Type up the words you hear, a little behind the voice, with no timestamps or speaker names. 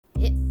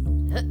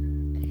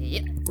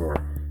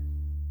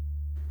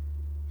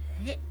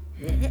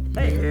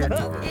Hello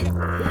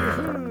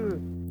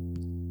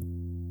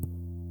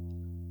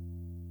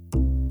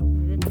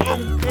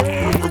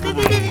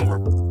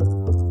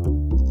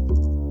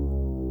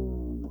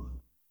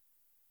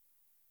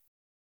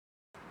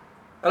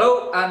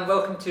and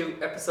welcome to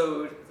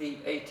episode the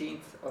 18th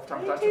of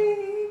Tamper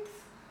Tantrum.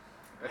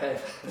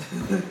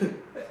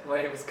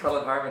 My name is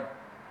Colin Harmon,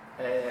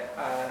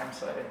 and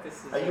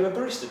this is. Are you a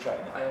barista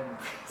trainer? I am.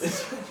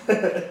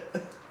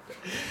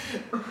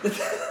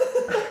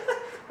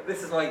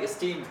 This is my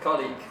esteemed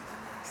colleague,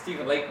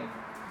 Stephen Layton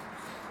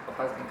of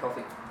Haskin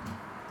Coffee.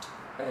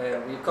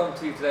 We've come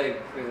to you today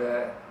with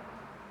an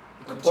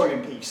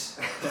important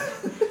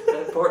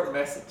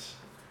message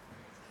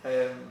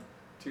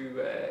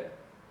to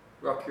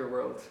rock your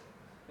world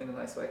in a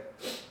nice way.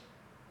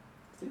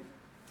 Steve?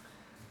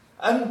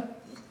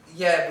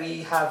 Yeah,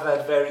 we have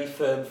a very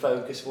firm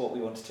focus for what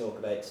we want to talk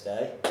about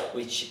today,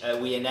 which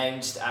we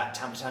announced at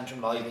Tamper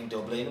Tantrum Live in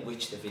Dublin,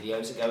 which the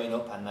videos are going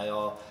up and they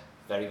are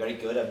very, very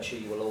good. I'm sure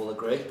you will all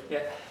agree.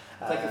 Yeah.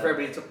 Thank you for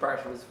everybody who took part.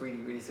 It was really,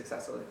 really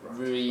successful.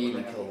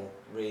 Really cool.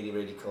 Really,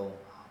 really cool.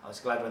 I was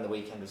glad when the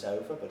weekend was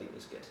over, but it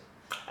was good.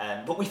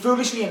 But we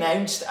foolishly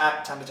announced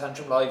at Tamper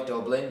Tantrum Live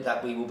Dublin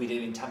that we will be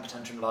doing Tamper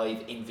Tantrum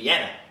Live in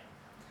Vienna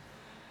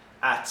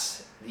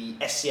at the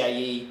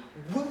SCAE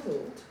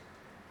World.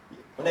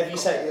 Whenever you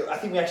say, I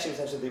think we actually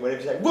have something,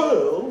 whenever you say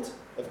World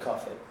of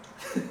Coffee.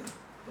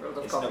 World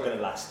of it's Coffee. not going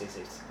to last, is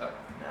it? No.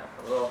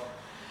 Well,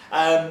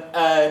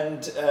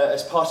 and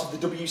as part of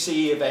the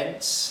WCE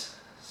events,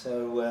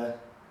 so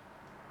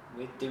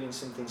we're doing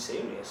something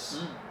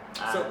serious.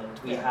 And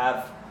we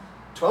have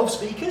 12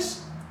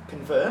 speakers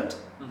confirmed,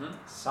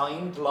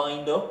 signed,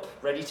 lined up,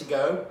 ready to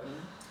go.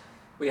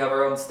 We have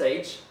our own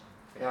stage.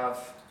 We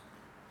have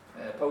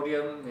a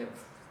podium, we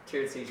have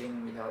tiered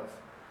seating, we have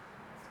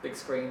big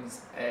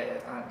screens,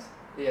 and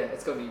yeah,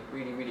 it's going to be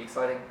really, really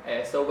exciting.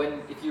 So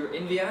if you're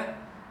in Vienna,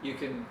 you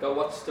can go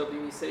watch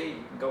WEC,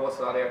 you can go watch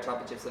the Hot Air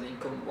Championships, and you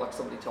can come watch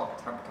somebody talk at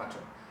Tamper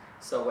Tantrum.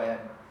 So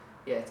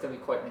yeah, it's going to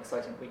be quite an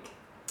exciting week.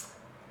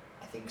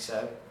 I think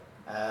so.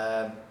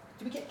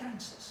 Do we get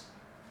dancers?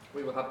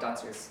 We will have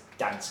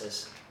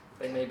dancers.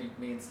 They may be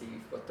me and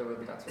Steve, but there will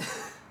be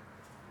dancers.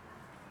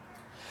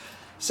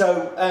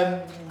 So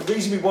the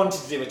reason we wanted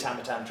to do a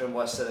Tamper Tantrum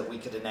was so that we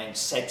could announce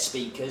said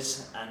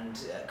speakers and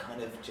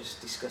kind of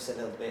just discuss a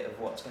little bit of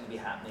what's going to be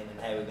happening and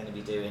how we're going to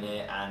be doing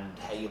it and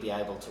how you'll be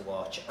able to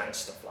watch and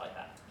stuff like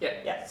that.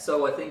 Yeah.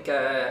 So I think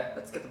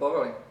let's get the ball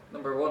rolling.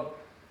 Number one.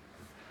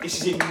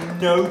 This is in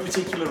no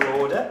particular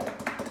order.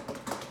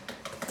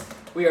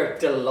 We are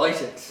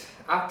delighted,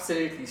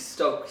 absolutely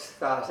stoked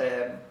that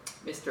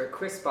Mr.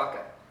 Chris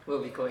Baca will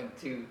be going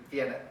to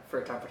Vienna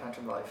for Tamper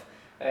Tantrum Live.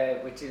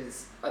 Which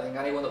is, I think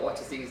anyone that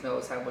watches these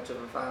knows how much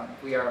of a fan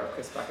we are of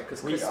Chris Baca,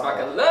 because Chris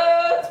Baca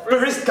loves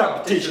barista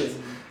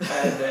competition.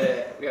 And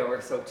yeah,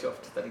 we're so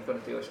chuffed that he's going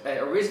to do it.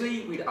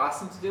 Originally, we'd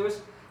asked him to do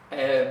it,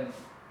 and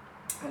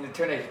it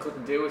turned out he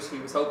couldn't do it. He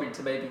was hoping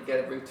to maybe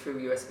get a route through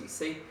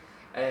USBC,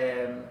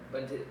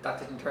 but that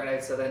didn't turn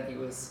out. So then he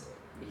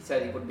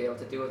said he wouldn't be able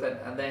to do it.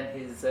 And then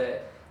his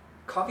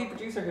coffee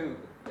producer, who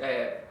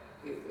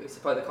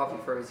supplied the coffee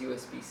for his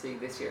USBC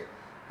this year,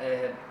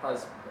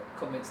 has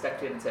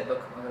stepped in and said, look,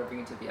 I'm going to bring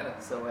you to Vienna.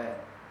 So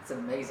it's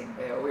amazing.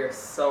 We are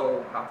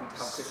so happy to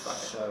have Chris back.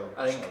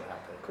 I think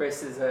happy.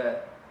 Chris is an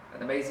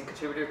amazing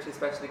contributor to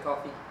Specialty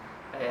Coffee.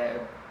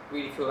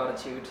 Really cool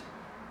attitude,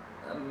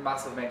 a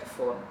massive amount of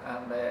fun,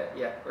 and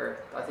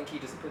I think he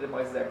just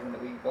epitomises everything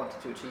that we wanted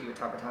to achieve at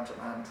Tamper Tantrum,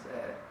 and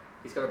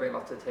he's going to bring a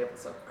lot to the table.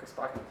 So Chris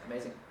back,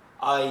 amazing.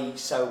 I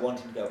so want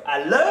him to go.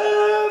 I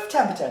love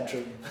Tamper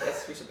Tantrum.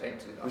 Yes, we should pay him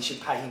to do that. We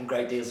should pay him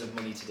great deals of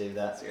money to do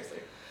that. Seriously.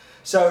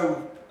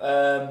 So,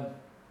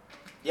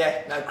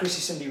 Chris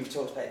is somebody we've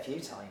talked about a few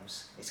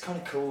times. It's kind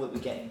of cool that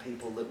we're getting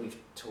people that we've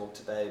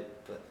talked about,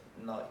 but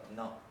not.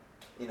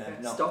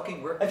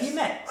 Stalking works. Have you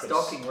met Chris?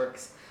 Stalking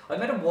works. I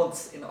met him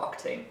once in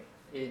Octane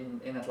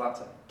in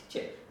Atlanta.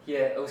 Did you?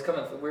 Yeah, it was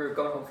we were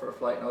going home for a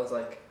flight, and I was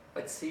like,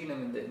 I'd seen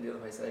him in the other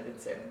place, and I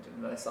didn't say anything to him,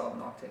 and then I saw him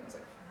in Octane, I was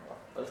like,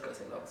 I'll just go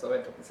say hello. So I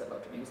went up and said hello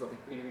to him. He was lovely,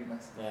 really, really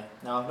nice. Yeah.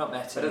 No, I've not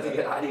met him. I don't think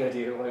he had any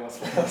idea who I was.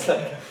 I was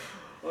like,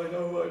 I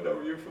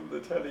know you from the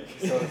telly.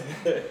 So,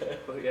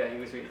 but yeah, he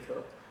was really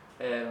cool.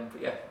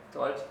 But yeah,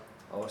 delighted.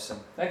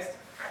 Awesome. Next.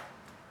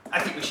 I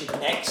think we should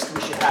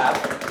have a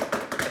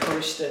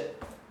barista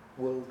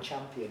world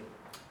champion.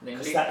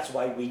 Because that's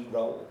why we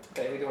roll.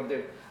 Okay, what do you want to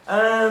do?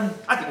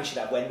 I think we should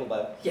have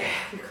Wendelbo. Yeah,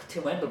 we've got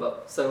Tim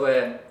Wendelbo. So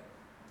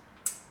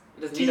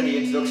he doesn't need any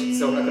introduction,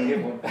 so I'm not going to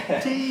give him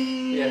one.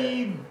 Team.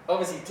 Yeah.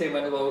 Obviously, Tim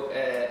Wendelbo,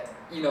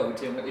 you know who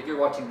Tim. If you're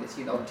watching this,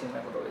 you know who Tim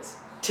Wendelbo is.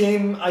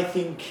 Tim, I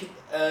think,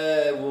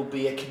 will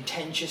be a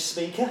contentious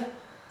speaker.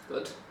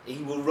 Good.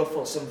 He will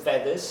ruffle some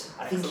feathers.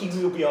 I think he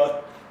will be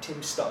our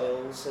Tim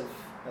Styles of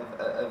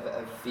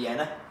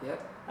Vienna. Yeah.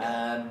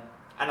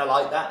 And I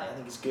like that. I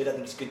think it's good. I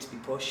think it's good to be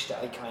pushed.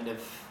 Yeah,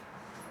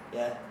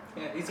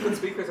 he's a good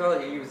speaker as well.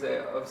 He was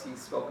obviously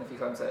spoken a few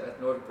times at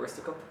Nordic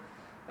Barista Cup.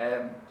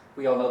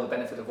 We all know the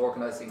benefit of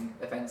organising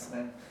events and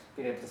then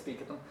being able to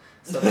speak at them.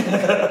 So,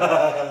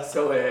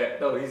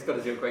 no, he's going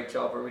to do a great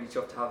job. We're really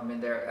chuffed to have him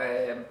in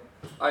there.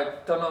 I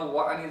don't know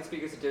what any of the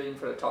speakers are doing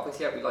for the topics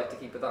yet. We'd like to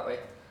keep it that way.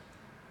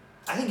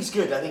 I think it's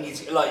good. I think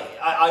it's like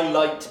I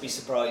like to be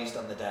surprised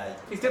on the day.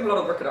 He's doing a lot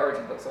of work at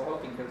Origin though, so I'm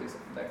hoping he'll do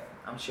something there.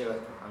 I'm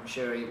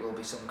sure it will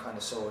be some kind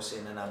of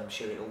sourcing, and I'm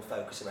sure it will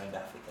focus around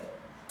Africa.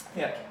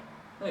 Yeah,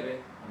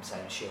 maybe. I'm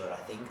saying sure. I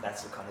think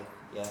that's the kind of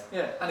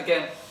Yeah, and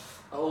again,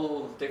 a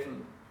whole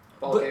different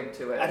ball game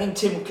to it. I think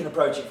Tim can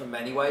approach it from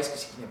many ways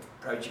because he can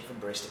approach it from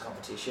barista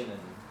competition, and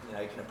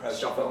he can approach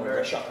Shop it from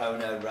owner. shop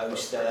owner,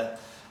 roaster,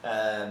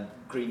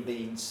 green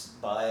beans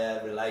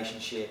buyer,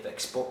 relationship,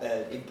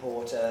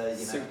 importer.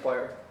 Suit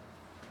buyer.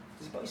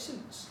 Does he buy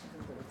suits?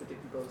 The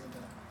Dippy Bros and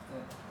that.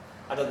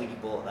 I don't think he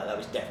bought that. That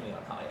was definitely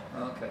on hire.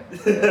 Okay.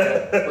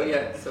 But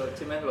yeah, so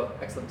Tim Menlo,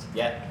 excellent.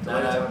 Yeah.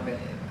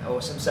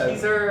 Awesome. So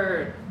he's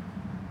our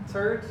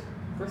third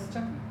Barista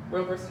champion,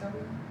 world Barista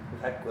champion.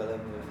 we've had Gwilym,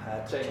 we've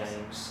had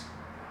James.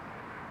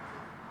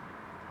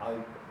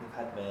 We've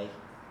had me.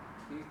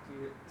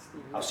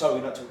 Steve. Oh, sorry,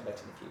 we're not talking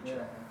about in the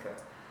future.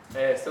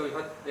 Yeah, okay. So we've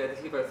had, this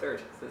is about a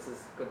third. So this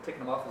is good,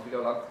 ticking them off as we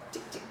go along.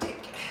 Tick, tick,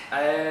 tick.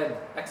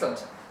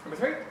 Excellent. Number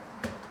 3.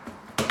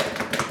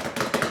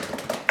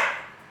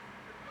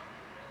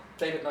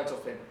 David Nigel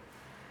Flynn.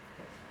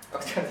 I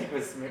was trying to think of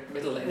his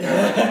middle name.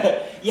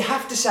 You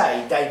have to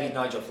say David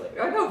Nigel Flynn.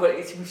 I know, but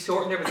it's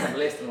shortened everything on the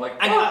list, and I'm like,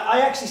 And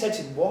I actually said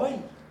to him, why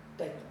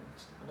David?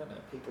 I don't know,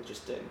 people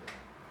just do.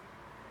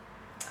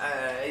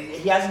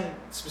 He hasn't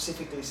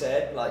specifically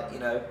said,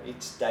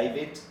 it's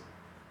David,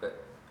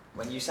 but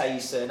when you say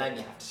his surname,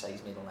 you have to say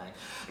his middle name.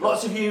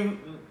 Lots of you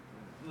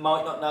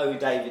might not know who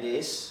David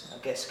is, I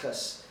guess,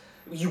 because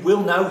you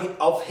will know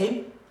of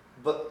him,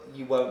 but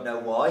you won't know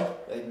why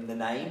in the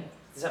name.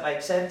 Does that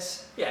make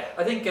sense? Yeah,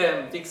 I think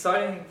the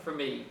exciting thing for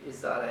me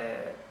is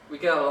that we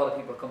get a lot of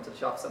people come to the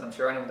shops, and I'm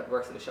sure anyone that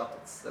works at a shop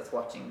that's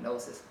watching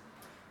knows this.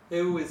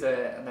 Who is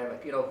and they're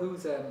like,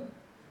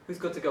 who's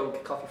good to go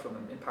get coffee from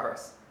in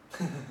Paris?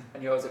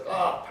 And you're always like,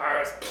 oh,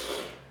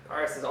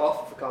 Paris is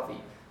awful for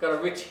coffee. Got a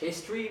rich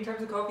history in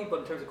terms of coffee, but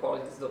in terms of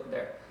quality, there's nothing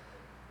there.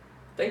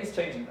 Dave's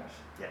changing that.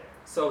 Yeah.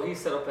 So he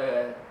set up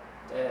a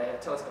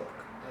telescope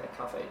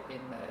cafe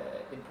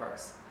in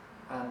Paris,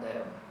 and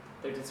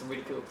they did some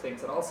really cool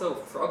things, and also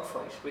Frog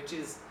Fight, which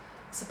is,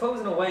 I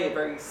suppose, in a way, a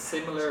very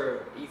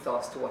similar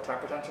ethos to what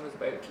Temper Tantrum is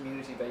about, a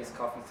community-based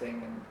coffee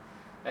thing, and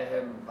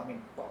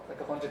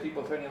 100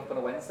 people turning up on a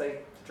Wednesday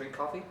to drink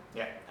coffee.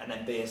 Yeah, and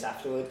then beers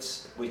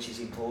afterwards, which is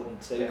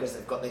important too, Yeah. because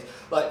they've got this,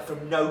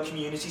 from no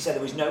community, so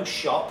there was no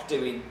shop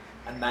doing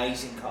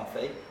amazing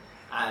coffee,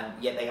 and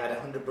yet they had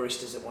 100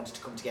 baristas that wanted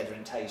to come together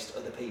and taste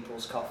other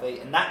people's coffee,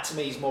 and that to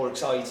me is more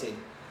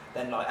exciting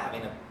than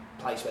having a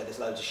place where there's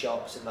loads of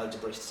shops and loads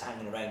of baristas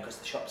hanging around because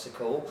the shops are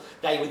cool.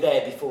 They were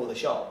there before the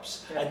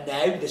shops, and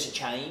now there's a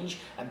change,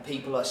 and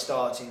people are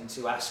starting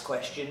to ask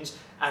questions,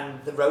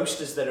 and the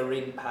roasters that are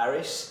in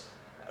Paris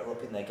are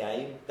up in their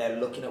game. They're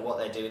looking at what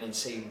they're doing and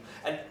seeing,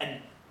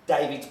 and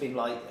David's been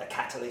like a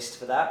catalyst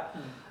for that.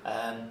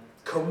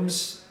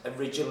 Comes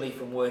originally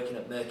from working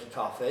at Murky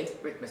Coffee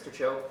With Mr.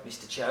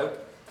 Cho.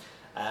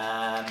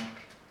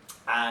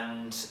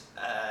 And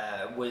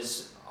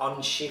was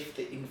on shift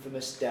the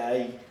infamous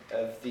day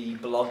of the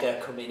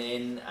blogger coming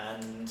in,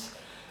 and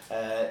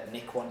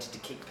Nick wanted to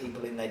kick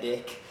people in their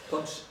dick.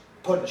 Punch.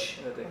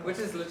 Which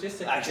is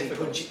logistically Actually,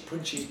 difficult.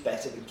 punch is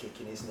better than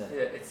kicking, isn't it?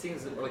 Yeah, it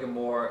seems like a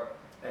more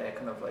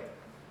kind of like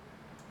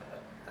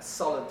a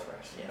solid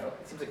threat. You know,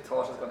 it seems like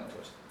thought has gone into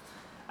it.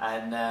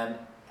 And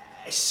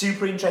a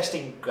super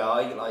interesting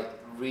guy,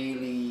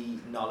 really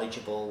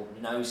knowledgeable,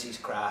 knows his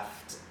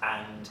craft,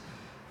 and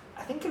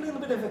I think a little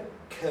bit of a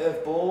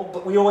curveball.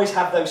 But we always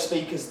have those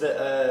speakers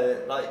that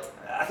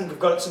I think have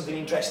got something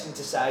interesting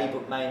to say,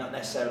 but may not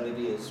necessarily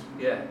be as.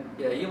 Yeah.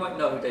 You might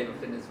know who David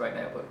Flynn is right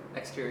now, but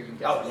next year you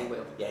definitely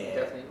will. Yeah. You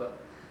definitely will.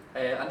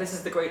 And this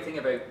is the great thing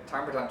about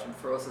Temper Tantrum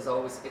for us, is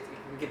always it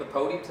can give a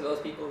podium to those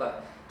people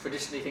that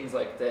traditionally things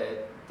like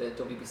the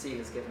WBC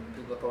has given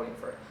people a podium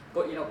for.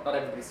 But not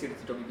everybody's suited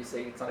to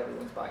WBC. It's not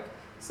everyone's bag.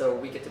 So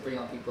we get to bring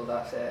on people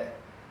that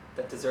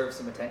deserve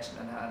some attention,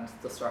 and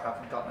thus far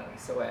haven't gotten any.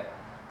 So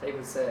Dave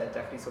was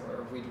definitely someone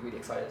we're really, really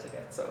excited to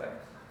get. So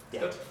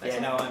good.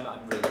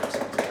 I'm really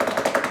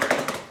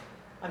excited.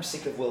 I'm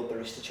sick of World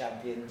Barista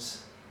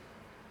Champions.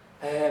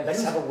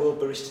 Let's have a World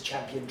Barista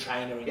Champion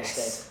trainer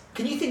instead.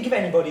 Can you think of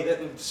anybody that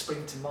would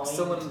spring to mind?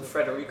 Someone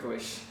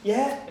Federico-ish.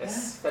 Yeah.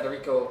 Yes,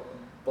 Federico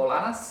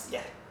Bolanas.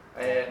 Yeah.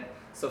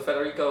 So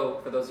Federico,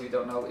 for those of you who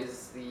don't know,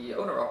 is the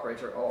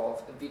owner-operator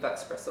of Viva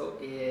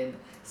Espresso in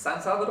San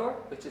Salvador,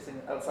 which is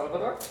in El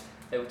Salvador,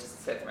 which is in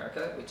South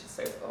America, which is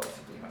south of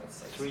the United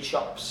States. 3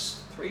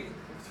 shops.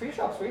 Three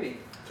shops, really?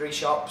 3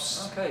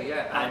 shops. Okay,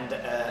 yeah. And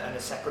a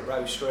separate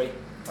roastery.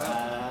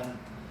 Wow.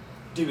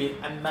 Doing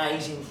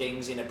amazing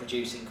things in a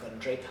producing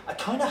country. I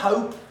kind of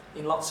hope,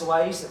 in lots of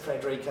ways, that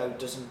Federico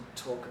doesn't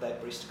talk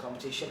about barista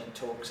competition and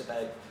talks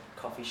about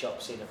coffee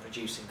shops in a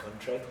producing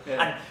country.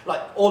 Yeah.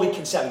 And all he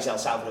can sell is El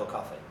Salvador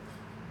coffee.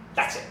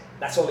 That's it.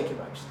 That's all he can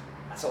roast.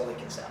 That's all they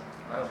can sell.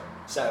 Wow.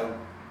 So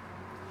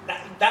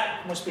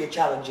that must be a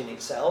challenge in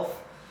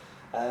itself.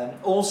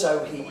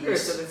 Also,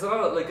 There's a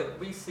lot of, like,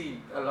 we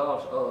see a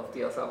lot of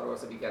the El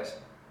Salvadors that we get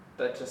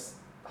that just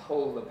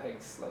hold the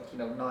pace, like,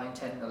 9,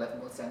 10, 11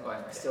 months down the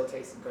line are still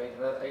tasting great.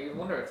 And I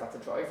wonder if that's a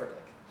driver,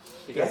 like,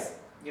 because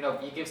you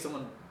give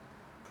someone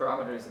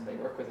parameters and they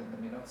work within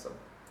them, so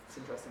it's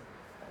interesting.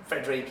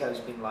 Federico's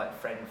been like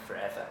friend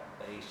forever.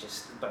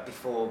 But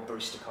before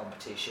barista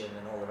competition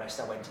and all the rest,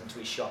 I went into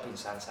his shop in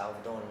San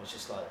Salvador and was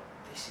just like,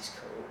 this is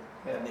cool.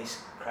 Yeah. And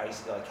this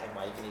crazy guy came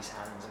waving his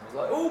hands and was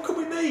like, oh, come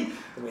with me.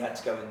 And we had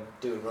to go and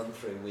do a run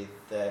through with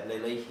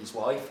Lily, his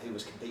wife, who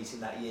was competing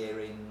that year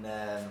in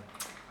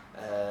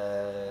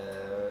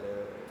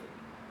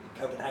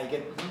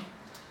Copenhagen.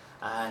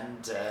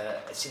 And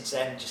since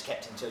then, just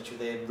kept in touch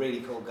with him.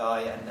 Really cool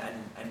guy,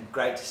 and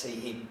great to see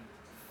him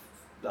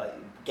like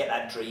get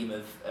that dream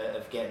of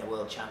getting a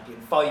world champion.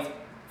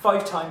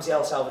 Five times the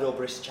El Salvador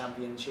Barista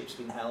Championship's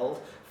been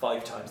held.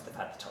 5 times they've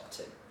had the top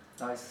 2.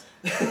 Nice.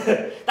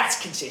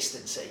 That's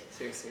consistency.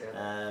 Seriously,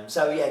 yeah.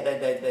 So yeah,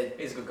 they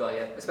He's a good guy,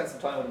 yeah. I spent some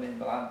time with him in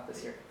Milan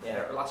this year.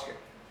 Yeah. Or last year.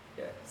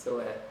 Yeah.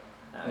 So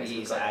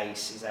he's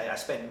ace. I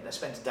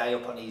spent a day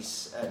up on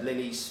his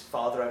Lily's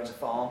father owns a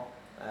farm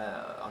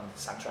on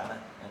Santrana,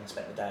 and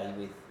spent the day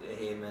with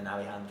him and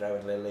Alejandro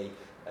and Lily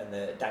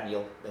and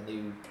Daniel, the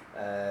new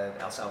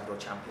El Salvador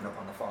champion, up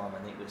on the farm,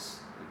 and it was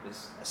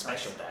a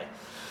special day.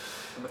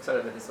 I'm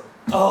excited about this one.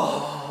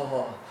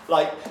 Oh,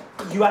 like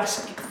you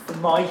ask for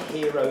my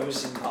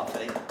heroes in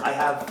coffee, I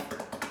have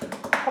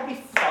probably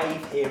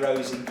 5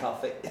 heroes in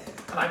coffee.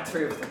 And I'm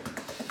 3 of them.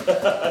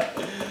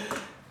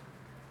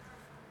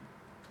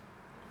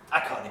 I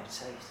can't even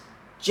say it.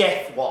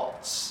 Jeff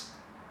Watts.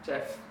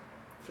 Jeff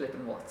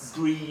flippin' Watts.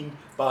 Green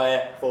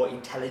buyer for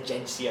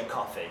Intelligentsia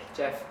Coffee.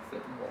 Jeff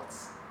flippin'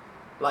 Watts.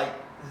 Like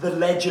the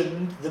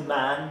legend, the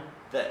man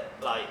that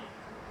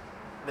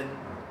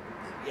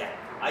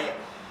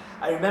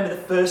I remember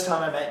the first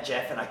time I met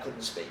Jeff and I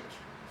couldn't speak,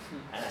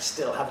 and I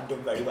still haven't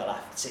done very well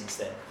since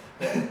then.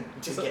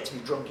 Until he gets me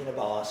drunk in a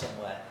bar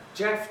somewhere.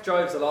 Jeff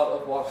drives a lot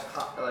of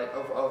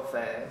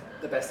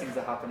the best things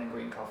that happen in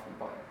green coffee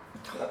buying.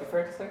 Would that be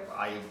fair to say?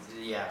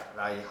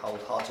 I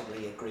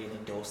wholeheartedly agree and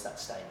endorse that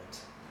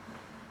statement.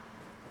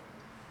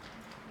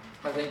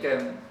 I think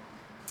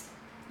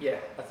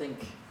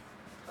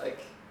like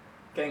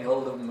getting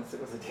hold of him was a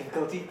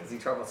difficulty because he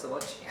travels so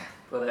much. Yeah.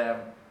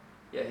 But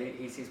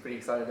he's pretty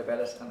excited about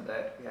it, and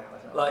I don't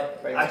know.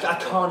 Like I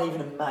can't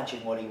even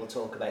imagine what he will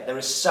talk about. There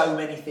are so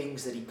many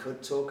things that he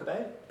could talk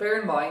about.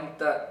 Bear in mind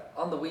that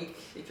on the week,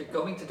 if you're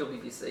going to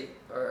WBC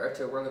or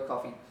to World of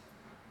Coffee,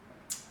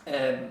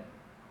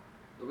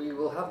 we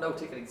will have no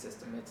ticketing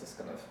system. It's just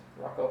kind of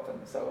rock up,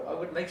 and so I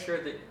would make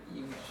sure that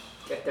you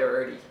get there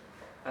early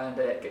and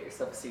get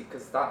yourself a seat,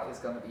 because that is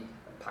going to be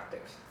packed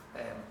out.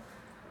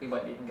 We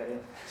might even get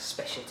in.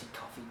 Specialty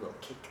coffee will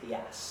kick the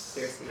ass.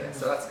 Seriously, yeah.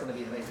 So that's going to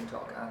be an amazing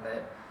talk,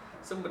 and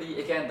somebody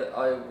again that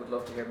I would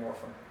love to hear more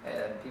from.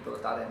 People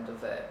at that end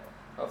of the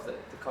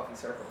coffee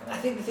circle. I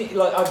think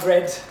like I've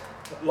read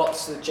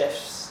lots that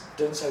Jeff's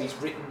done, so he's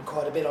written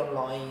quite a bit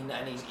online,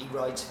 and he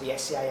writes for the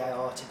SCAA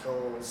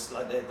articles,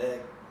 like the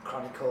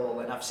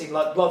Chronicle, and I've seen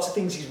like lots of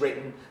things he's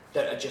written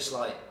that are just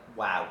like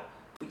wow.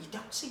 But you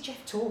don't see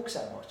Jeff talk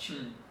so much.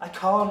 I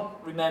can't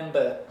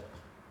remember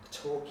the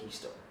talk he's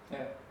done.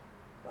 Yeah.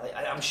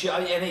 I'm sure,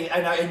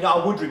 and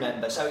I would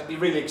remember, so it'd be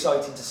really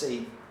exciting to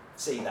see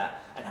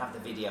that and have the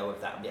video of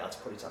that and be able to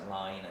put it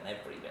online and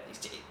everybody.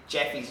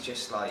 Jeff is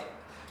just like,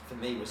 for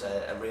me, was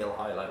a real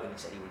highlight when he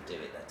said he would do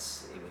it.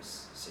 It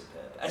was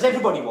superb, as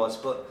everybody was.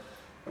 But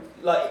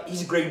like,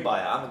 he's a green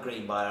buyer. I'm a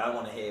green buyer. I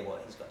want to hear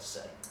what he's got to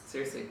say.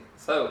 Seriously.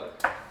 So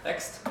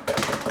next,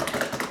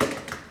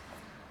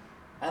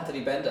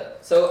 Anthony Benda.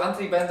 So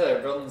Anthony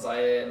Benda runs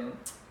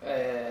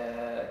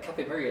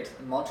Cafe Myriad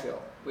in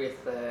Montreal with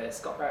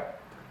Scott Brown.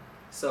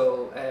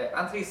 So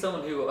Anthony's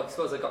someone who I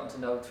suppose I've gotten to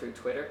know through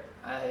Twitter,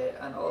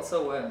 and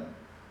also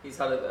he's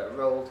had a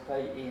role to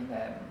play in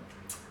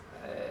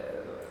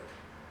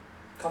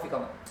Coffee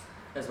Common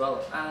as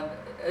well, and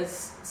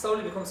has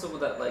slowly become someone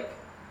that like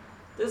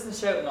doesn't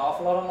shout an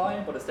awful lot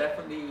online, but it's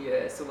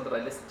definitely someone that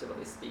I listen to when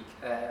they speak.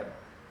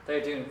 They're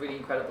doing really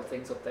incredible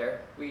things up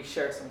there. We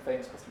share some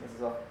famous customers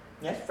as well.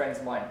 Yeah. Friends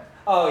of mine.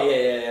 Oh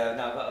yeah.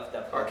 No,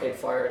 I've Arcade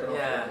Fire. I don't know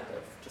yeah.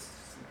 They're just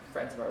some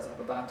friends of ours that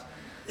have a band.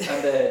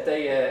 And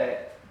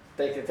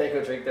they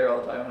go drink there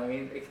all the time. I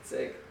mean, it's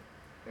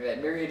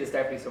Myriad is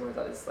definitely somewhere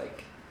that is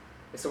like,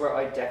 it's somewhere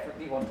I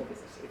definitely want to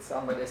visit. It's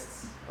on my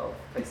list of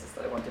places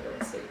that I want to go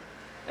and see.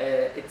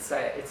 It's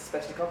a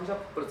specialty coffee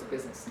shop, but it's a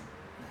business,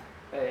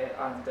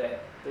 and they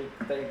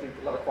do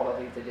a lot of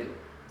quality. They do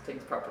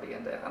things properly,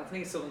 and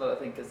Anthony's someone that I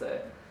think is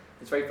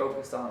very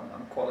focused on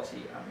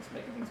quality and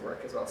making things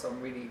work as well. So I'm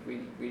really,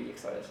 really, really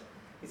excited.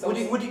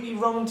 Would it be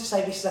wrong to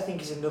say this? I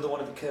think is another one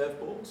of the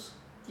curveballs.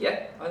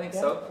 Yeah, I think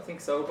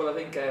so. But I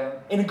think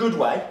in a good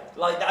way.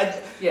 Like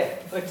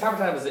like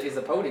Tamertan is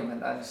a podium,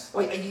 and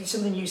wait,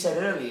 something you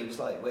said earlier. It was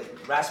like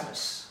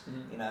Rasmus.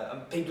 You know,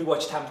 and people who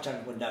watch Tampa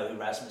Tantrum would know who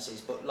Rasmus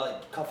is, but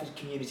like coffee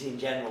community in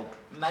general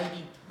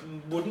maybe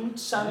wouldn't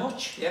so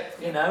much.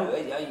 You know,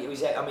 he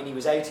was out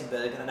in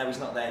Bergen. I know he's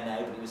not there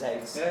now, but he was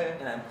out.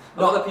 You know,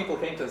 a lot of people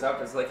came to us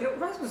afterwards like,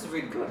 Rasmus is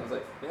really good. I was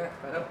like, yeah,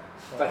 I know.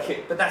 But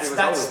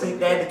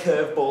they're the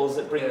curveballs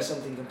that bring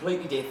something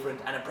completely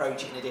different and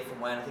approach it in a different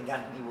way. And I think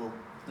Anthony will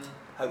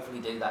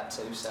hopefully do that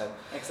too. So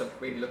excellent.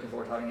 Really looking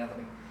forward to having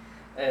Anthony.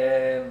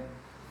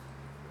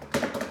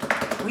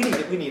 We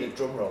need a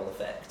drum roll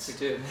effect. We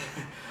do.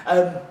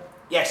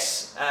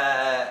 Yes,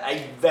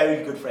 a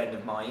very good friend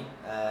of mine,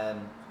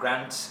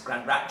 Grant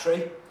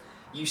Rattray,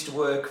 used to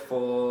work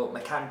for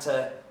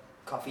Macanta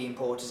Coffee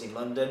Importers in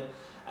London,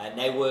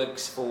 now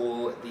works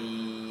for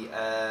the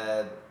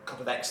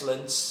Cup of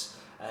Excellence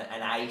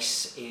and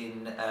ACE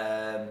in.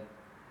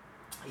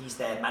 He's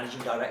their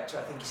managing director,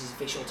 I think is his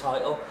official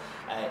title.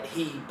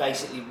 He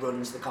basically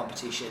runs the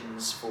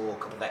competitions for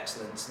Cup of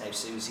Excellence. Now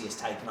Susie has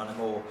taken on a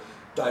more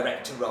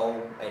director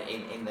role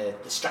in the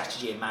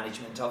strategy and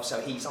management of, so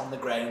he's on the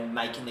ground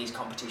making these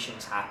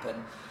competitions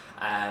happen.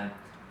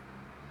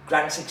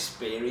 Grant's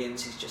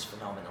experience is just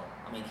phenomenal.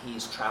 I mean,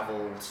 he's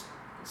travelled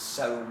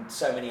so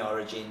many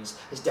origins,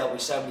 has dealt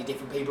with so many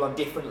different people on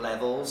different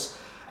levels.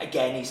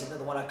 Again, he's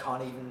another one I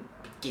can't even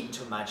begin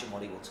to imagine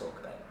what he will talk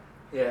about.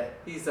 Yeah,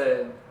 he's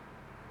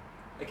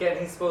again,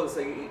 he's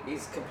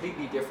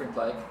completely different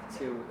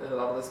to a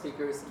lot of the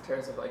speakers in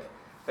terms of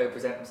how he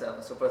present himself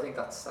and stuff, but I think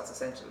that's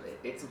essential.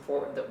 It's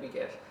important that we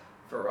get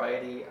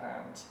variety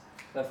and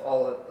of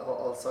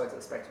all sides of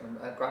the spectrum,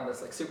 and Grant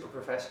is super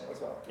professional as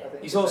well. Yeah.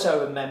 He's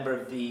also a member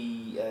of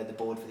the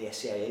board for the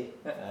SCAE.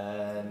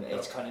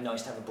 It's kind of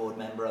nice to have a board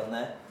member on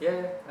there.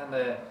 Yeah, and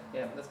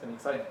that's been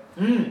exciting.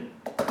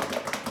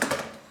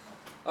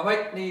 I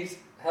might need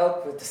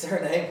help with the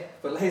surname,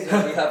 but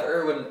later we have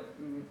Erwin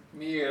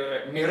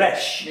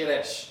Miresh.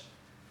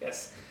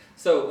 Yes.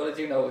 So what I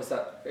do know is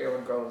that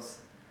Erwin grows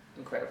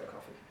incredible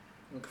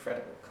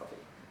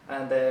coffee,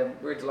 and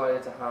we're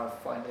delighted to have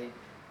finally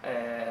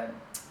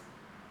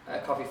a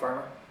coffee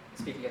farmer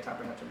speaking at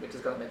Tampa Tantrum, which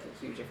is going to make a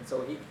huge difference.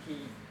 So he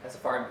has a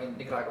farm in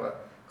Nicaragua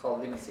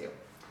called Limicio,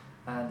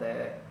 and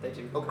they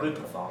do a group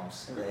of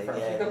farms. You've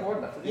got more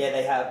than that, yeah,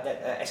 they have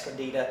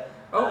Escondida.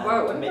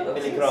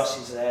 Miligros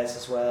is theirs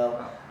as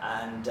well,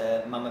 and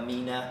Mamma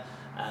Mina,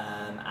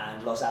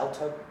 and Los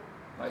Altos.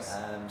 Nice.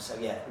 So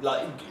yeah,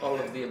 all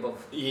of the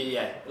above.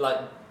 Yeah,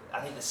 I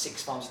think there's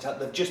 6 farms in total.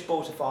 They've just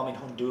bought a farm in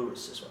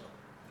Honduras as well.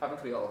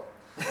 Haven't we all?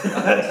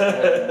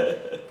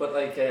 But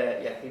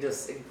he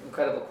does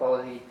incredible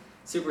quality,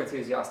 super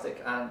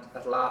enthusiastic, and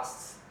at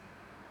last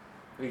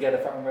we get a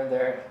farmer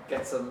there,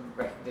 get some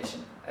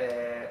recognition,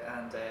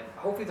 and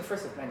hopefully the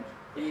first of many.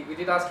 We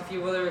did ask a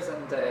few others,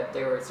 and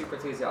they were super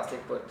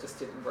enthusiastic, but just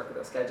didn't work with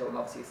our schedule, and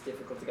obviously it's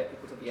difficult to get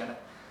people to Vienna.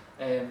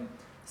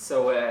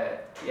 So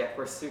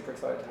we're super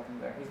excited to have him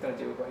there. He's going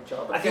to do a great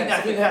job. I think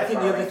the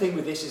other thing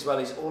with this as well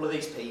is all of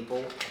these people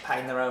are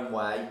paying their own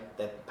way,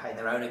 they're paying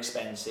their own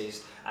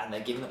expenses, and they're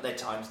giving up their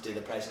time to do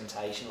the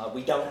presentation.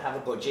 We don't have a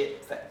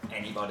budget for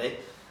anybody,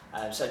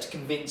 so to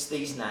convince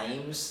these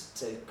names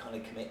to kind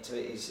of commit to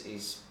it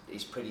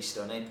is pretty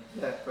stunning.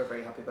 Yeah, we're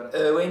very happy about it.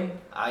 Erwin,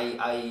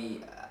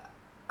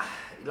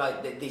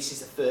 this is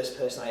the first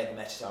person I ever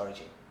met at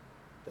Origin.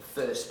 The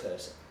first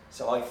person.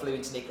 So I flew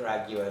into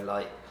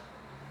Nicaragua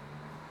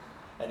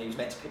and he was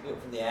meant to pick me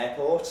up from the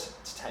airport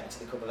to take me to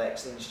the Cup of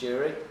Excellence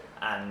jury,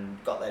 and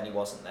got there and he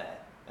wasn't there.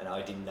 And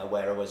I didn't know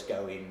where I was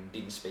going,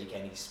 didn't speak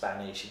any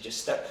Spanish. He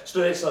just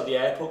stood outside the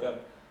airport going,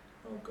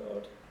 oh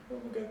God, oh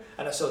my God.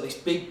 And I saw this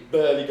big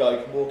burly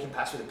guy walking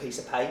past with a piece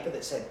of paper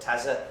that said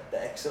Taza,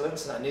 the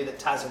Excellence, and I knew that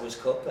Taza was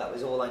Cup, that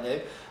was all I knew.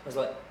 I was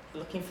like,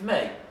 looking for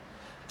me?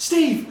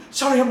 Steve,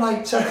 sorry I'm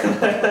late, sorry.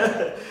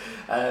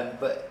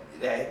 But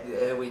yeah,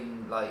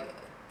 Erwin,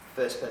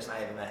 first person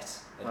I ever met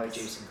in the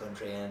producing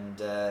country, and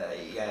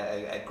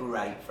a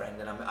great friend,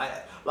 and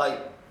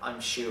I'm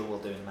sure we'll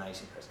do an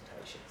amazing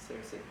presentation.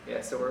 Seriously,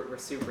 yeah. So we're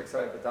super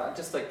excited about that, and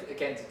just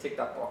again to tick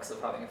that box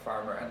of having a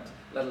farmer, and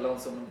let alone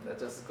someone that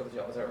does as good a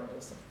job as Erwin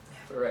does.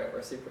 So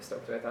we're super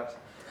stoked about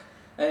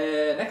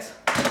that. Next,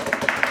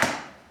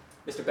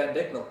 Mr. Ben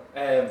Dicknell.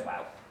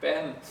 Wow,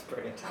 Ben is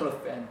brilliant. I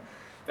love Ben.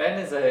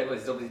 Ben was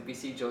a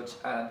WBC judge,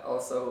 and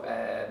also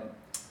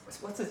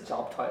what's his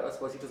job title? I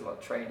suppose he does a lot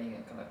of training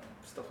and kind of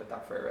stuff like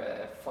that for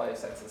 5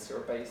 Senses, who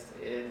are based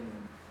in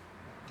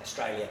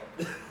Australia.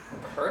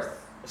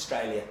 Perth?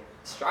 Australia.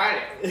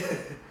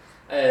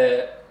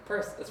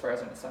 Perth, as far as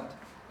I understand.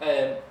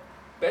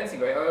 Ben's been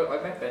great.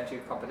 I met Ben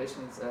through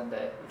competitions, and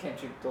he came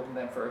through Dublin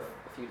then for a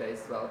few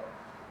days as well,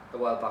 a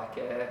while back.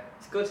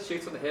 He's good,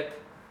 shoots from the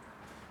hip.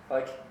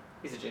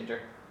 He's a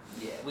ginger.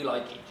 Yeah, we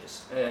like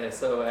gingers.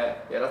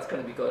 That's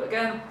going to be good.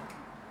 Again,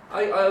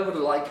 I would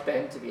like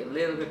Ben to be a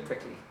little bit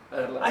prickly.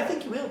 I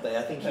think he will be.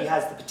 I think he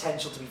has the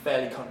potential to be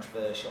fairly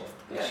controversial,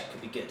 which could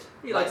be good.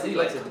 He likes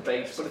a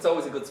debate, but it's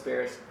always a good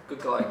spirit,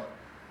 good guy.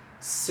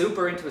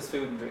 Super into his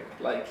food and drink.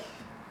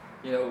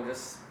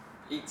 Just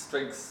eats,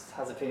 drinks,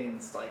 has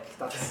opinions.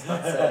 That's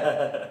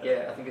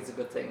I think it's a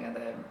good thing. And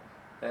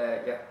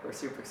we're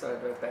super excited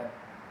about Ben.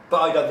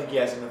 But I don't think he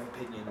has enough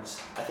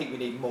opinions. I think we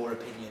need more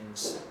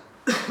opinions.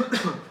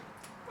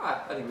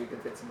 I think we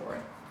could fit some more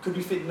in. Could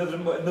we fit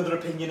another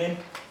opinion in?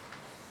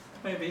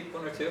 Maybe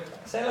one or two.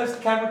 Say hello to the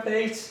camera,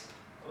 Pete.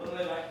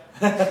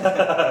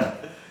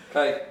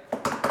 Okay.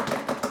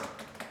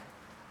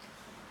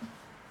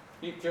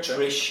 Your turn.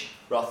 Trish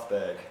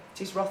Rothberg.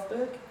 It is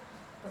Rothberg?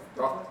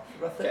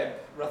 Geb.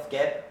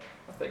 Rothgeb.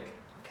 I think.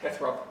 Get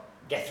Rob.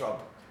 Gethrob.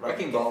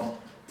 Wrecking Ball.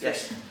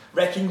 Yes.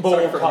 Wrecking Ball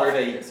Sorry for Coffee.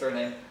 murdering your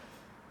surname.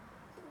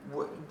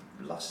 Are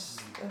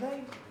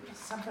they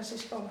San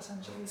Francisco or Los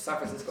Angeles? San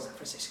Francisco.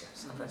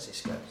 San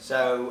Francisco.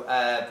 So,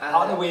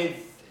 partner with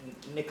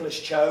Nicholas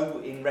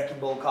Cho in Wrecking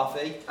Ball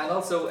Coffee. And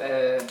also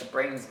the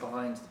brains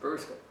behind the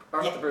Brewers Cup.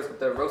 Or not the Brewers Cup,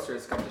 the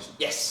Roasters competition.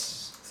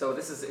 Yes. So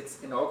this is its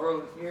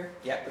inaugural year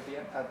Yep.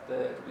 at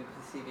the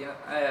WPC Vienna.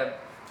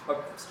 I'm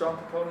a strong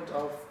proponent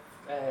of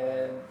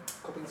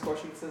cupping score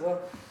sheets as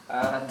well.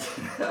 And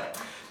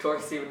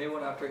Corey Stephen knew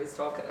one after his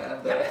talk.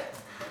 And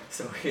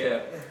so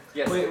yeah.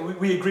 Yes.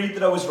 We agreed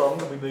that I was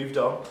wrong and we moved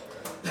on.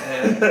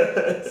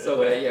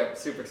 So yeah,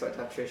 super excited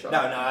to have Trish on. No,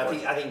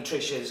 I think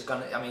Trisha's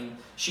gonna.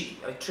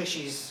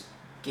 Trish is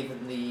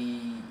given the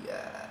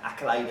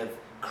accolade of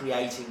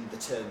creating the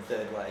term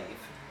third wave.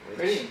 Which,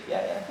 Really?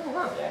 Yeah. Oh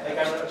wow.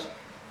 Yeah.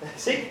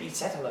 See, he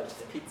said hello to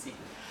them. Pizzy.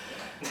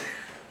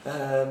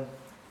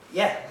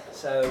 Yeah.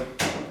 So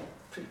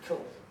pretty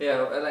cool.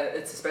 Yeah, and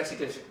it's especially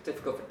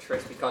difficult for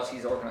Trish because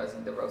she's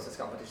organising the Roasters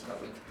competition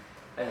that week.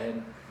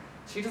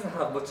 She doesn't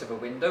have much of a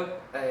window.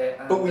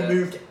 But we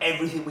moved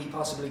everything we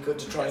possibly could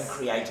to try and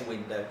create a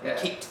window. We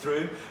kicked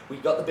through, we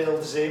got the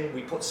builders in,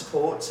 we put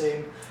supports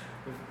in,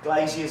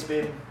 Glazier's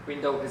been...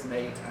 Window is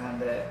made,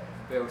 and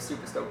we were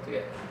super stoked to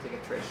get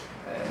Trish.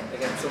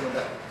 Again, someone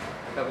that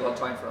I have a lot of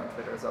time for on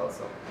Twitter as well,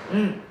 so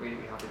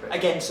really happy about it.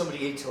 Again, somebody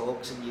who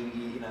talks and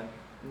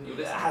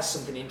you has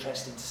something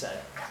interesting to say.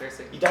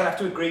 Seriously. You don't have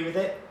to agree with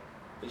it,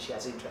 but she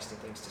has interesting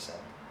things to say.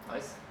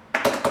 Nice.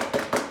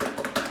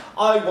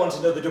 I want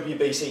another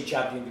WBC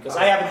champion because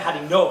I haven't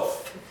had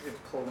enough.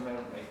 Pull them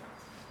out, mate.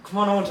 Come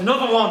on, I want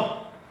another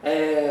one.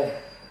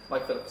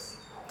 Mike Phillips.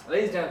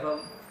 Ladies and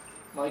gentlemen,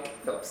 Mike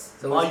Phillips.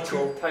 So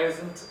Michael.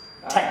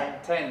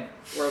 2010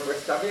 World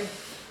British Champion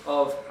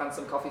of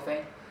Handsome Coffee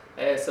fame.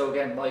 So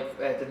again, Mike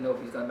didn't know if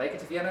he was going to make it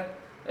to Vienna.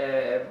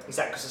 Is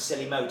that because of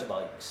silly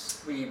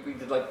motorbikes? We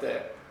did like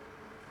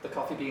the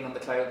coffee bean on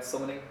the clouds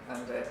summoning,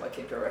 and Mike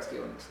came to our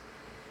rescue and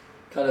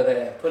kind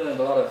of put in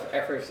a lot of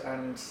effort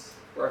and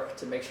work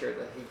to make sure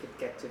that he could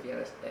get to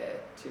Vienna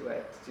to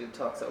do the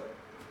talk. So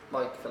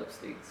Mike Phillips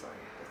leads. Sorry,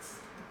 it's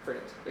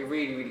brilliant. They're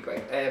really, really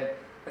great.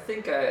 I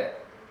think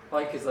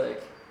Mike is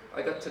like,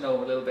 I got to know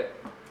him a little bit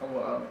on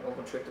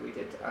one trip that we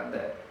did, and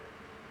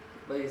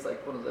he's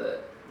like one of the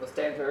most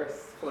down to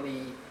earth,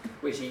 funny,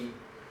 witty,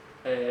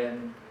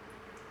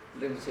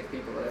 lunatic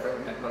people that I've ever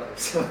met in my life.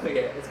 So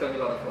yeah, it's going to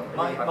be a lot of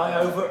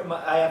fun.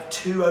 I have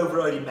two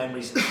overriding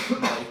memories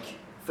of Mike.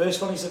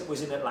 First one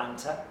was in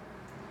Atlanta,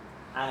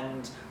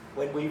 and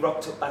when we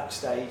rocked up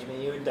backstage,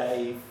 me, you and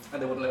Dave... And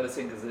they wouldn't let us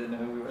in because they didn't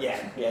know who we were.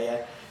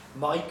 Yeah.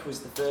 Mike was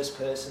the first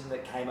person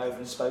that came over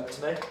and spoke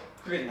to me.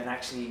 Really? And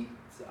actually,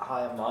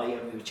 hi, I'm Mike,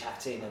 and we were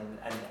chatting,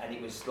 and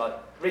it was like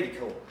really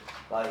cool.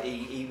 Like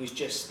he was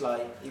just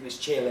like, he was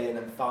chilling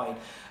and fine.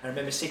 I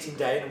remember sitting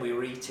down and we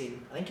were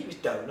eating, I think it was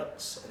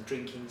donuts and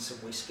drinking some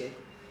whiskey.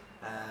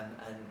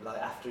 And like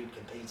after he'd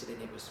competed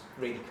in it was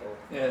really cool.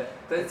 Yeah,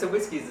 so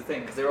whiskey is the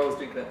thing because they're always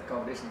drinking at the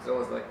competitions. They're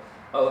always like,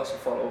 "Oh, I should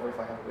fall over if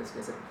I have a whiskey."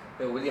 I said,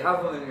 "Will you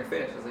have one when you're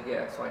finished?" I was like,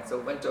 "Yeah, it's fine." So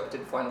went up,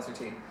 did the finals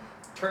routine,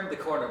 turned the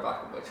corner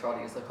back with my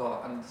trolley. He's like,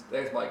 "Oh," and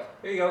there's Mike.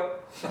 Here you go.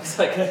 I was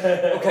like,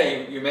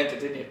 "Okay, you meant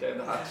it, didn't you?" Down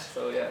the hatch.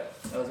 So yeah,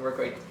 we're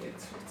great.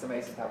 It's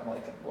amazing to have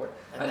Mike on board,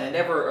 and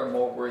never a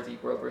more worthy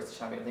World Barista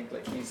champion. I think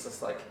like he's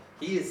just like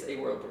he is a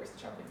World Barista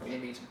champion. We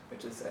meet him,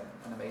 which is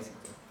an amazing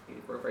thing.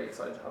 We're very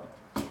excited to have him.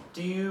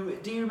 Do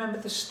you remember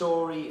the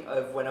story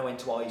of when I went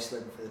to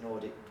Iceland for the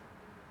Nordic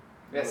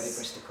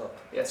Barista Cup?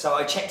 Yes. So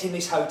I checked in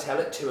this hotel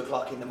at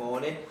 2:00 in the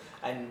morning,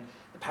 and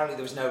apparently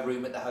there was no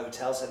room at the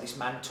hotel. So this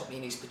man took me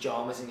in his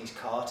pajamas in his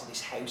car to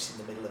this house in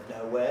the middle of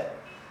nowhere,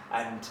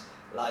 and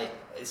like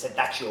it said,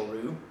 "That's your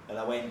room." And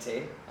I went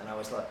in, and I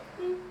was like,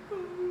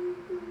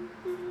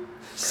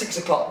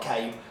 6:00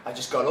 came. I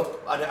just got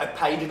up. I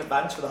paid in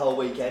advance for the whole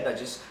weekend. I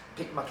just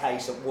picked my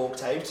case up,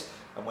 walked out,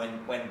 and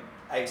went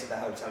out of the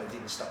hotel and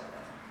didn't stop there.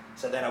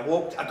 So then I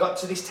got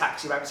to this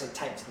taxi rank and said,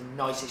 "Take me to the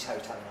nicest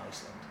hotel in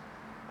Iceland."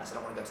 I said,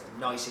 "I want to go to the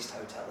nicest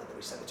hotel that there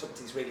is." So they took me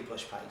to this really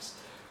plush place,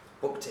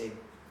 booked in,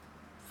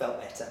 felt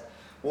better.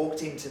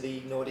 Walked into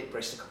the Nordic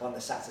Barista Cup on the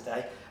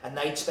Saturday, and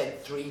they'd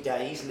spent 3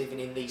 days living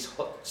in these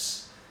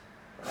huts.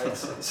 Right?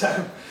 So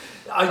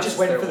I just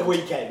went for the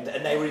weekend,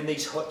 and they were in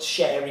these huts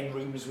sharing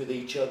rooms with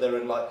each other,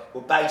 and like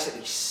were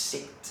basically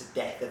sick to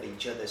death of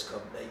each other's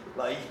company.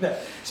 Like, you know,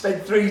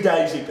 spent 3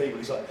 days with people.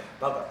 He's like,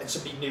 and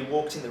somebody new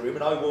walked in the room,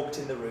 and I walked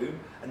in the room,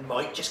 and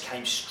Mike just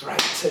came straight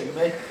to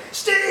me,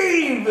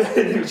 "Steve!"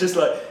 And it was just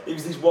like, it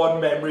was this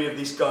one memory of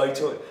this guy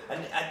talking.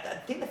 And I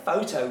think the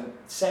photo,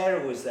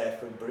 Sarah was there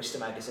from Barista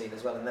Magazine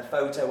as well, and the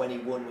photo when he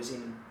won was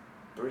in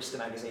Barista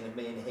magazine of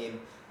me and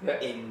him Yeah.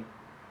 in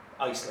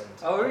Iceland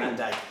Oh, really? on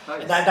that day.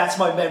 Nice. And that's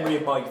my memory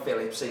of Mike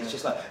Phillips. It's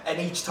just like, and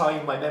each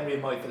time my memory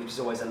of Mike Phillips is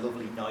always a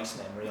lovely, nice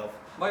memory of.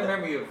 My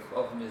memory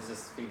of him is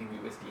just feeding me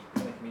whiskey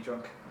and making me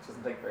drunk, which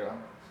doesn't take very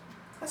long.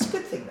 That's a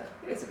good thing,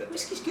 though. It is a good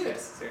Whiskey's thing. good.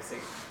 Yes, seriously.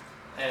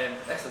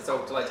 Excellent.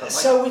 So delighted to have Mike.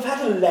 So we've had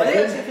I 11.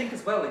 actually think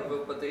as well, like,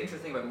 but the interesting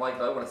thing about Mike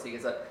I want to see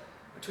is that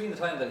between the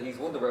time that he's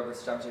won the World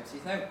British Championships,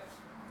 he's now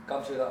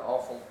gone through that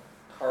awful,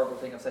 horrible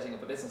thing of setting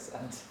up a business,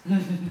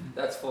 and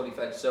that's fully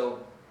fledged. So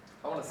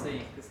I want to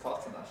see his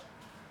thoughts on that.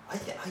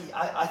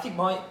 I think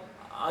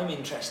I'm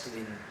interested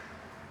in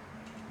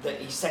that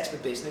he sets up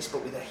a business,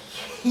 but with a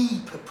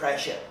heap of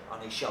pressure on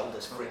his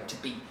shoulders for it to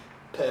be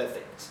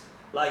perfect.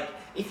 Like,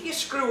 if you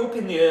screw up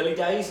in the early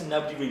days and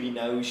nobody really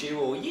knows you,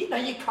 or you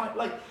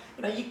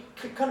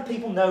kind of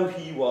people know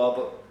who you are,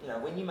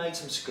 but when you made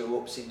some screw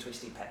ups in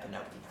Twisted Pepper,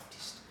 nobody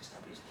noticed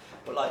because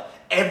but like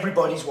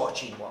everybody's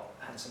watching what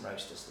Handsome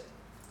Roasters do.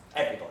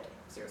 Everybody.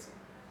 Seriously.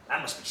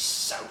 That must be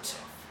so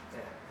tough.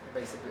 Yeah,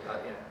 basically,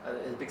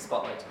 a big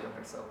spotlight to be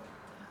under. So,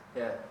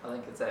 yeah, I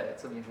think it's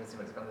something interesting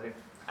what it's going to do.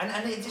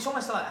 And it's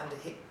almost like having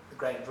to hit the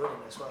ground running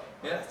as well.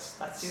 Yeah, that's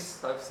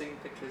yes, I've seen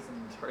pictures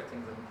and heard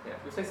things, and yeah,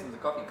 we've tasted some of the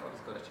coffee.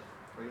 Coffee's good actually.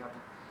 Really happy.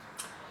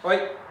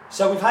 Right.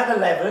 So we've had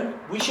 11.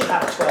 We should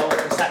have 12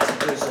 because that's a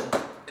dozen.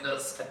 It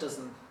is a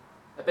dozen.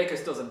 A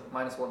baker's dozen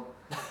minus one.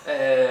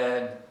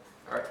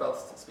 Our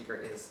 12th speaker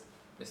is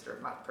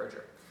Mr. Matt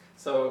Perger.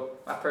 So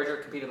Matt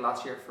Perger competed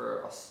last year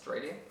for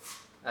Australia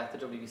at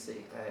the WBC.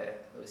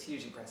 It was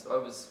hugely impressive. I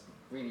was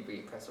really,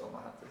 really impressed with him,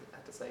 I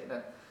had to say. And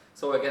then,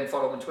 so again,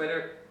 follow him on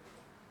Twitter.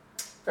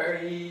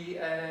 Very,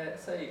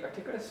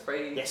 articulate,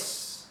 very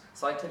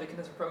scientific in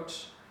his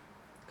approach.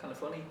 Kind of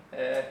funny.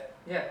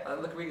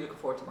 I'm really looking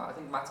forward to Matt. I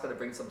think Matt's going to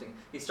bring something.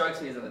 He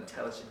strikes me as an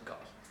intelligent guy.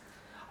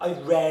 I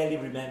rarely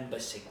remember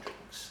sig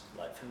drinks.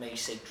 Like for me,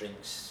 sig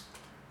drinks.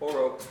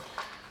 Oro.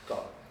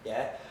 Gone.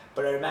 Yeah.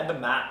 But I remember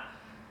Matt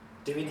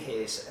doing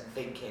his and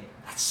thinking,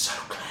 that's so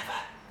clever.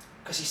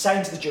 Because he's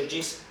saying to the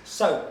judges,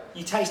 so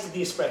you tasted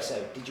the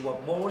espresso. Did you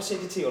want more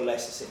acidity or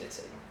less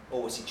acidity?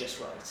 Or was it just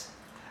right?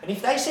 And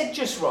if they said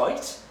just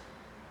right,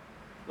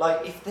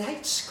 like if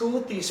they'd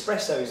scored the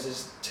espressos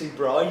as too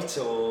bright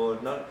or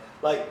not,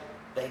 like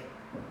they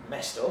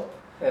messed up.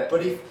 Yeah.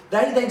 But if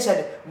they then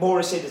said more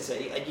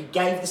acidity and you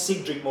gave the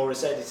sig drink more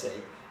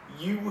acidity,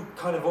 you were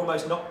kind of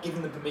almost not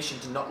giving them permission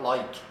to not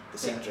like the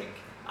sig drink.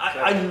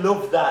 I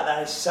love that.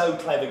 That is so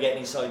clever getting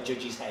inside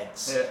judges'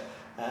 heads.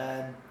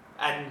 Yeah.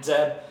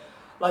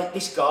 Like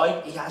this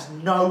guy, he has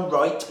no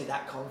right to be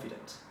that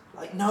confident.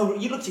 Like no,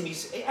 you looked at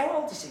him.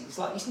 How old is he?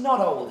 He's not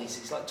old.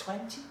 He's like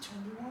 20,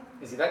 21.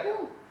 Is he that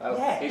young? Oh,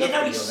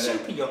 yeah. He's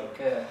super young.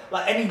 Yeah.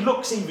 Like, and he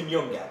looks even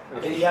younger.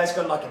 Really? He has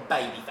got like a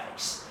baby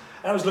face.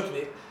 And I was looking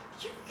at him.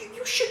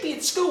 You should be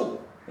at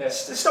school. Yeah.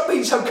 Stop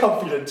being so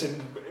confident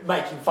and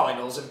making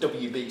finals of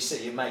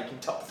WBC and making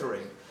top 3.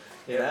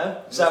 You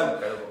know? So,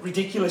 incredible.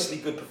 Ridiculously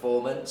good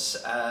performance.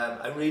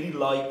 I really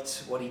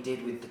liked what he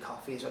did with the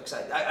coffee as well. 'Cause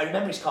I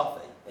remember his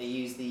coffee. He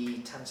used the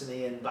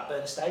Tanzanian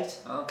Blackburn Estate.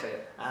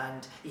 Okay.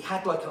 And he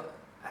had like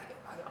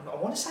I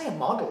want to say a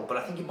model, but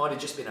I think it might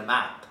have just been a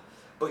map.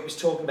 But he was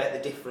talking about the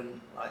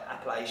different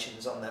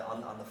appellations on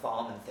the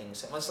farm and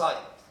things. And I was like,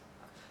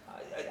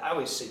 I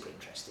was super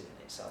interested in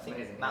it. So I think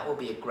Amazing, Matt will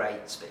be a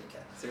great speaker.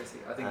 Seriously,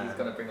 I think he's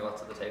going to bring a lot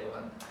to the table.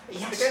 And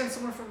Yes. again,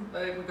 someone from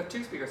we've got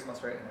 2 speakers from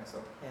Australia now.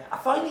 So Yeah, I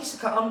find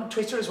he's on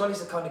Twitter as well. He's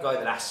the kind of guy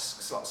that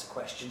asks lots of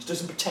questions,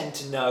 doesn't pretend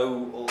to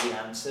know all the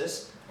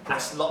answers,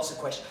 asks lots of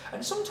questions,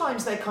 and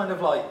sometimes they're kind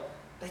of like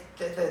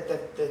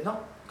they're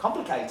not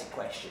complicated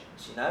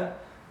questions, you know.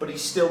 But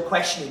he's still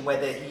questioning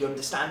whether he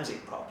understands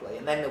it properly,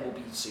 and then there will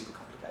be super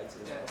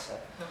complicated as well. So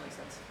that makes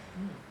sense.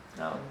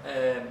 no.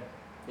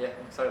 Yeah,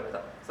 I'm excited about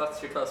that. So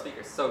that's your 12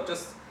 speakers. So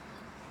just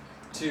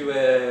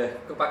to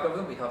go back over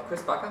them, we have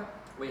Chris Baca,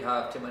 we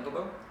have Tim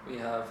Wendelboe, we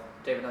have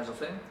David Nigel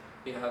Flynn,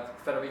 we have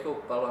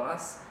Federico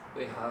Balanas,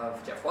 we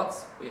have Jeff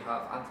Watts, we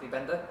have Anthony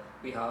Benda,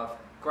 we have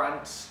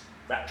Grant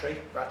Rattray,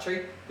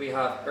 we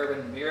have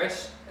Urban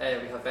Mures,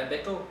 we have Ben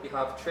Bickle, we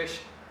have Trish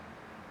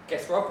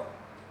Guest-Rob,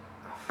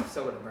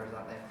 so going to murder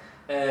that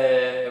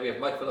name. We have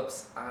Mike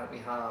Phillips, and we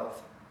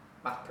have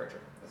Matt Perger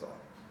as well.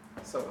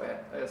 So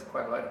it's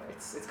quite a lineup.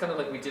 It's kind of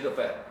like we did up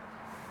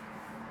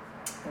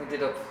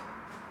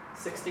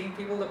 16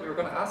 people that we were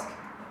going to ask,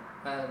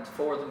 and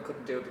 4 of them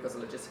couldn't do it because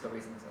of logistical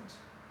reasons, and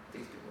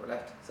these people were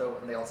left. So,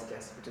 and they all said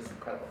yes, which is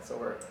incredible. So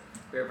we're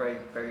very,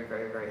 very,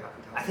 very, very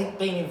happy to have I think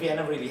being in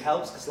Vienna really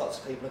helps because lots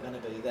of people are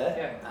going to be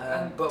there.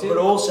 Yeah. But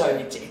also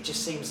it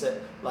just seems that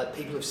like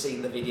people have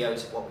seen the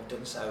videos of what we've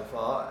done so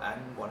far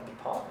and want to be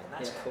part of it.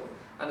 And that's cool.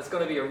 And it's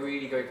going to be a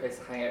really great place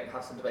to hang out and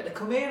have some debate. Like,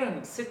 come in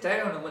and sit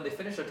down, and when they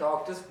finish their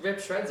talk, just rip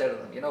shreds out of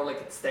them. You know, like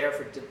it's there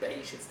for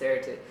debate. It's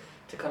there to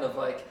kind of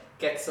like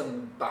get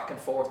some back and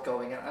forth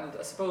going. And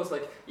I suppose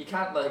like you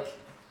can't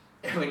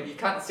you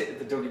can't sit at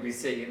the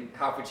WBC and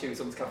halfway through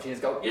someone's cappuccino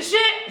and go, "You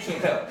shit," you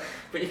know.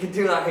 But you can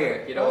do that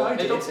here, you know. Oh, I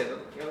did. Don't sit.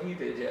 You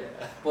did, yeah.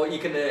 But you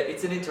can.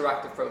 It's an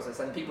interactive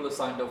process, and people have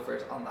signed up for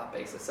it on that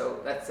basis.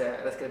 So let's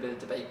get a bit of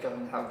debate going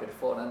and have a bit of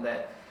fun. And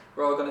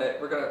we're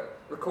gonna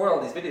record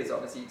all these videos,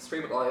 obviously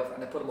stream it live,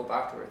 and then put them up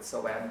afterwards.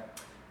 So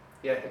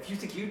yeah, if you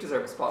think you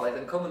deserve a spotlight,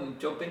 then come and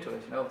jump into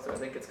it, you know. So I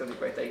think it's going to be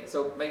a great day.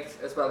 So mate,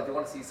 as well, if you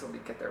want to see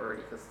somebody, get there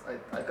early, because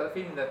I've got a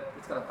feeling that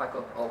it's going to pack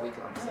up all week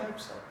long. I hope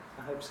so.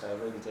 I hope so. I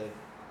really do.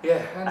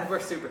 Yeah, and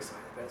we're super excited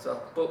about it as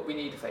well. But we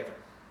need a favour.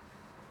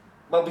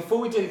 Well, before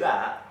we do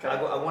that, Okay.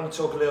 I want to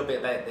talk a little bit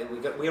about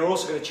that. We're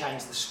also going to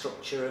change the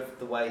structure of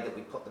the way that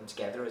we put them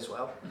together as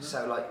well. Mm-hmm.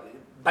 So, like,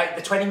 about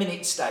the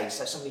 20-minute stage.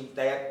 So,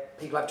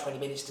 people have 20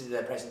 minutes to do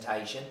their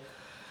presentation,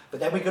 but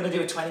then we're going to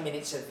do a 20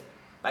 minutes of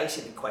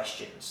basically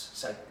questions.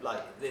 So,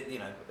 like,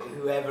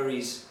 whoever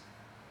is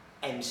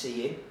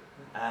MCing,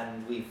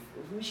 and we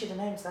should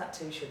announce that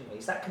too, shouldn't we?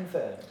 Is that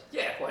confirmed?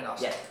 Yeah, why not?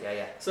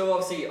 Yeah. So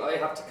obviously I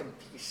have to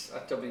compete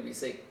at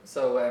WBC.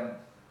 So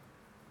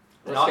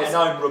And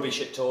I'm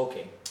rubbish at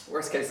talking.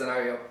 worst case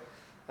scenario,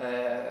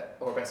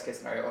 or best case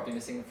scenario, I'll be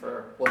missing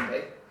for 1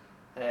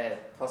 day,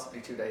 possibly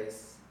 2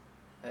 days,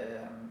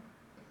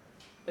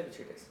 maybe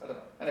 3 days. I don't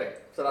know. Anyway,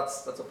 so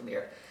that's up in the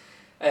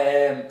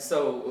air.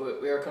 So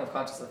we are kind of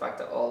conscious of the fact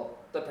that all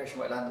the pressure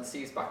might land on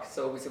Steve's back.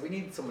 So we said we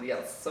need somebody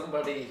else,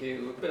 somebody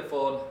who a bit of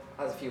fun,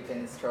 has a few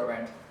opinions to throw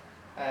around,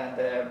 and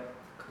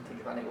couldn't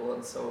think of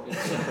anyone. So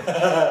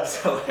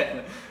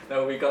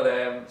no, we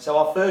got So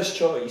our first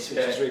choice, which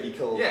Yeah. is really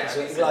cool. Yeah, because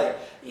it's it's like,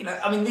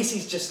 this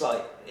is just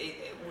like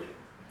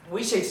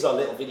we see it as our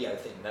little video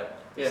thing, don't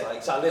we? It's Yeah. like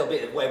it's our little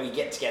bit of where we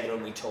get together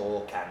and we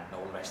talk and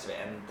all the rest of it.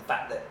 And the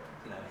fact that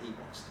he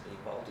wants to be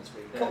involved is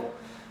really cool.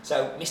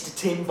 So Mr.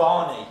 Tim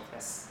Varney.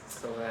 yes.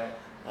 So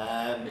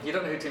Um, if you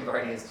don't know who Tim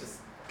Varney is, just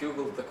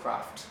Google The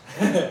Craft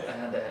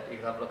and you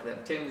can have a look at him.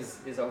 Tim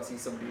is obviously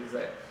somebody who's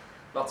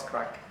lots of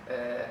crack,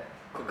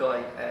 good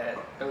guy,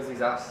 knows who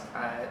he's at,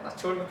 not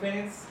short of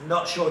opinions.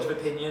 Not short of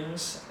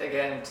opinions.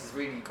 Again, which is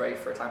really great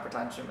for a Temper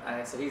Tantrum.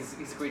 So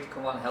he's agreed to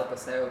come on and help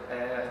us now.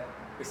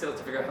 We still have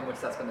to figure out how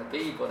much that's going to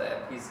be, but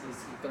he's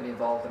going to be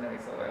involved in it,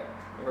 so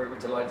we're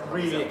delighted. to have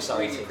Really him.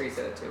 excited. Really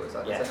appreciate it too, as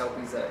well. Yeah. Because I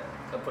know he's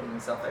putting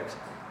himself out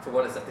for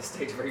what is at this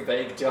stage a very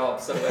vague job.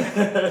 So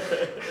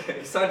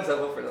he signed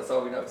himself up for it, that's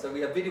all we know. So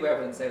we have video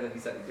evidence now that he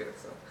said he'd do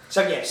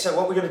it. So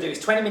what we're going to do is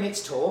 20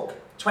 minutes talk,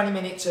 20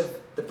 minutes of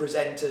the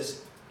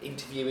presenters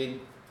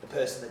interviewing the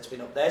person that's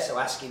been up there, so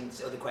asking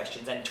other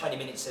questions, and 20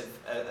 minutes of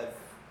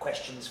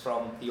questions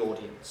from the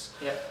audience.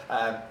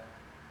 Yeah.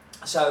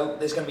 So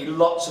there's going to be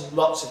lots and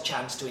lots of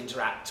chance to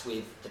interact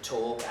with the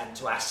talk and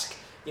to ask,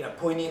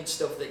 poignant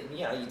stuff that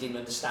you didn't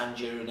understand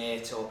during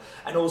it,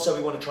 and also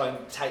we want to try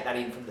and take that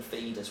in from the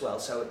feed as well.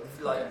 So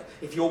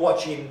if you're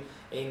watching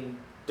in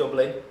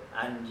Dublin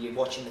and you're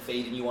watching the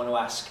feed and you want to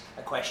ask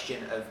a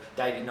question of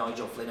David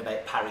Nigel Flynn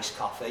about Paris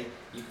coffee,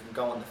 you can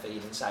go on the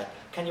feed and say,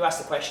 can you ask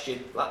the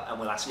question? And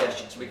we'll ask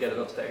questions. We get it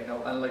up there,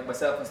 and like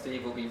myself and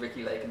Steve will be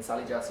Ricky Lake and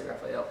Sally Jesse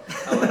Raphael.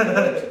 And we'll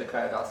go into the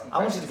crowd asking I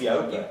wanted to be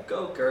questions. Oprah. You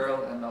go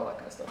girl, and all that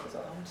kind of stuff as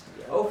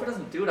well. Oprah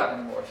doesn't do that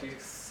anymore. She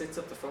just sits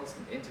up the front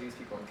and interviews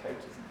people on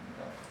couches, and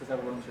there's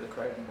never running through the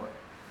crowd anymore.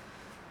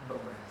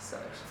 Oprah is sad.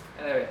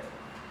 Anyway,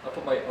 I'll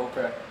put my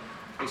Oprah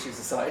issues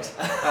aside,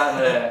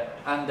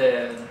 and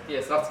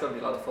so that's going to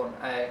be a lot of fun.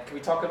 Can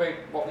we talk about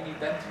what we need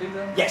them to do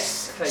then?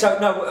 Yes. Okay. So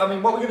no,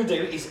 what we're going to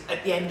do is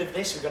at the end of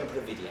this, we're going to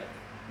put a video.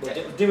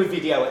 We'll do a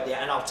video at the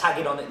end, and I'll tag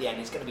it on at the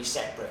end. It's going to be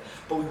separate,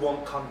 but we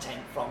want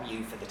content from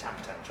you for the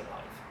Temper Tantrum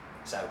Live.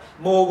 So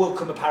more will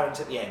come apparent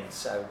at the end.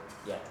 So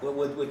yeah,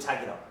 we'll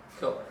tag it on.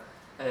 Cool.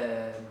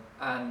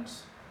 And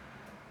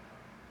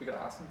we got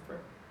to ask them for.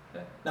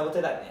 Yeah. No, we'll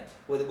do that at the end.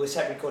 We'll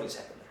record it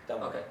separately. Don't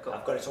worry. Okay, cool.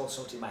 I've got it all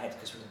sorted in my head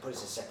because we can put it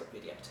as a separate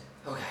video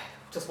too. Okay,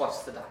 just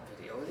watch the damn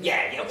video.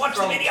 Yeah, watch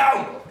the Wrong video!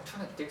 people. We're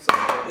trying to do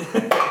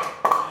something.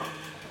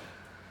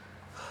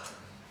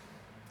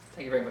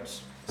 Thank you very much.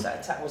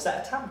 Was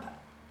that a tamper?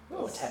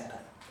 Or a temper?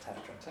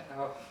 Tantrum.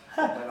 Oh,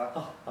 something like that.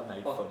 Oh, I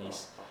made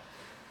funnies.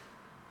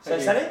 So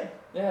Thank is you. that it?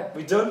 Yeah,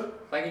 We done?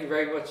 thank you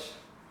very much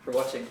for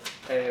watching.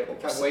 We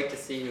can't wait to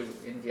see you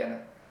in Vienna.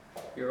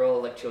 You're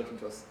all like children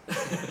to us.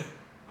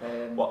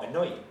 What,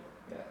 annoying?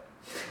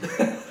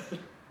 Yeah.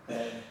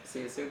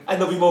 See you soon. And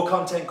there'll be more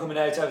content coming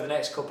out over the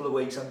next couple of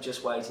weeks. I'm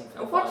just waiting for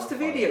the Watch final the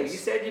video. files. You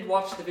said you'd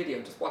watch the video.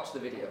 Just watch the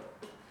video.